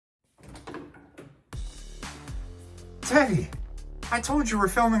Teddy, I told you we're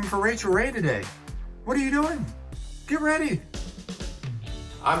filming for Rachael Ray today. What are you doing? Get ready.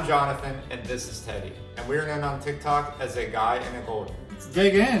 I'm Jonathan, and this is Teddy, and we're known on TikTok as a guy in a golden. Let's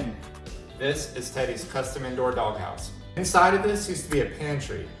dig in. This is Teddy's custom indoor doghouse. Inside of this used to be a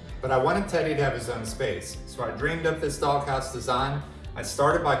pantry, but I wanted Teddy to have his own space, so I dreamed up this doghouse design. I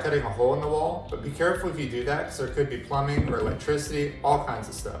started by cutting a hole in the wall, but be careful if you do that because there could be plumbing or electricity, all kinds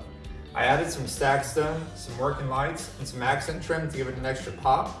of stuff. I added some stacked stone, some working lights, and some accent trim to give it an extra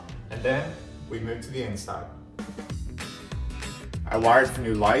pop, and then we moved to the inside. I wired for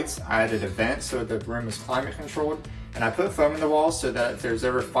new lights, I added a vent so the room is climate controlled, and I put foam in the walls so that if there's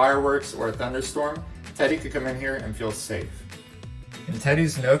ever fireworks or a thunderstorm, Teddy could come in here and feel safe. In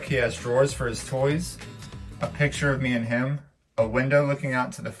Teddy's nook, he has drawers for his toys, a picture of me and him, a window looking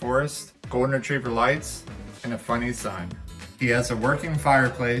out to the forest, golden retriever lights, and a funny sign. He has a working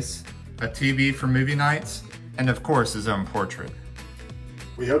fireplace, a TV for movie nights, and of course his own portrait.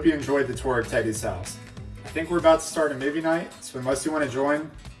 We hope you enjoyed the tour of Teddy's house. I think we're about to start a movie night, so unless you want to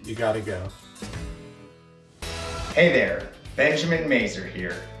join, you gotta go. Hey there, Benjamin Mazer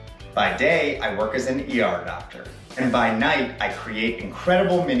here. By day, I work as an ER doctor. And by night, I create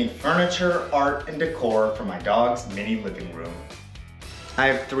incredible mini furniture, art, and decor for my dog's mini living room. I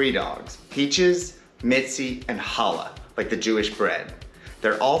have 3 dogs, Peaches, Mitzi, and Challah, like the Jewish bread.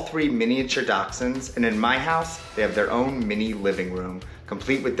 They're all 3 miniature dachshunds, and in my house, they have their own mini living room,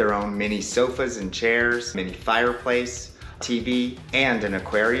 complete with their own mini sofas and chairs, mini fireplace, TV, and an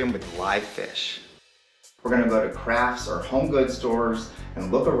aquarium with live fish. We're gonna go to crafts or home goods stores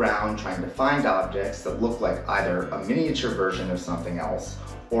and look around trying to find objects that look like either a miniature version of something else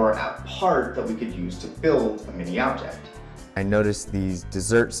or a part that we could use to build a mini object. I noticed these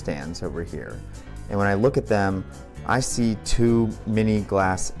dessert stands over here, and when I look at them, I see 2 mini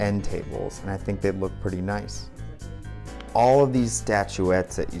glass end tables, and I think they look pretty nice. All of these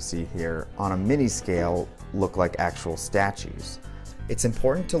statuettes that you see here on a mini scale look like actual statues. It's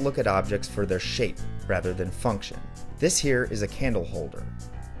important to look at objects for their shape rather than function. This here is a candle holder,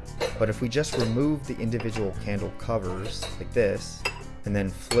 but if we just remove the individual candle covers like this and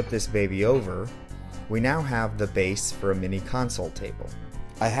then flip this baby over, we now have the base for a mini console table.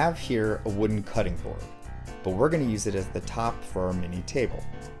 I have here a wooden cutting board, but we're going to use it as the top for our mini table.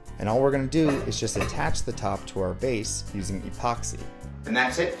 And all we're going to do is just attach the top to our base using epoxy. And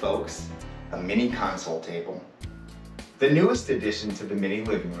that's it, folks, a mini console table. The newest addition to the mini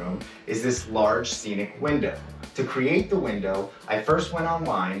living room is this large scenic window. To create the window, I first went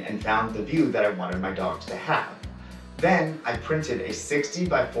online and found the view that I wanted my dogs to have. Then I printed a 60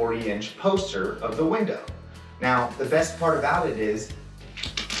 by 40 inch poster of the window. Now, the best part about it is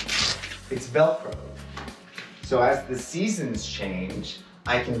it's Velcro. So as the seasons change,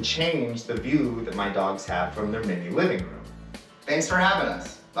 I can change the view that my dogs have from their mini living room. Thanks for having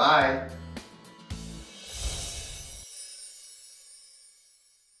us. Bye.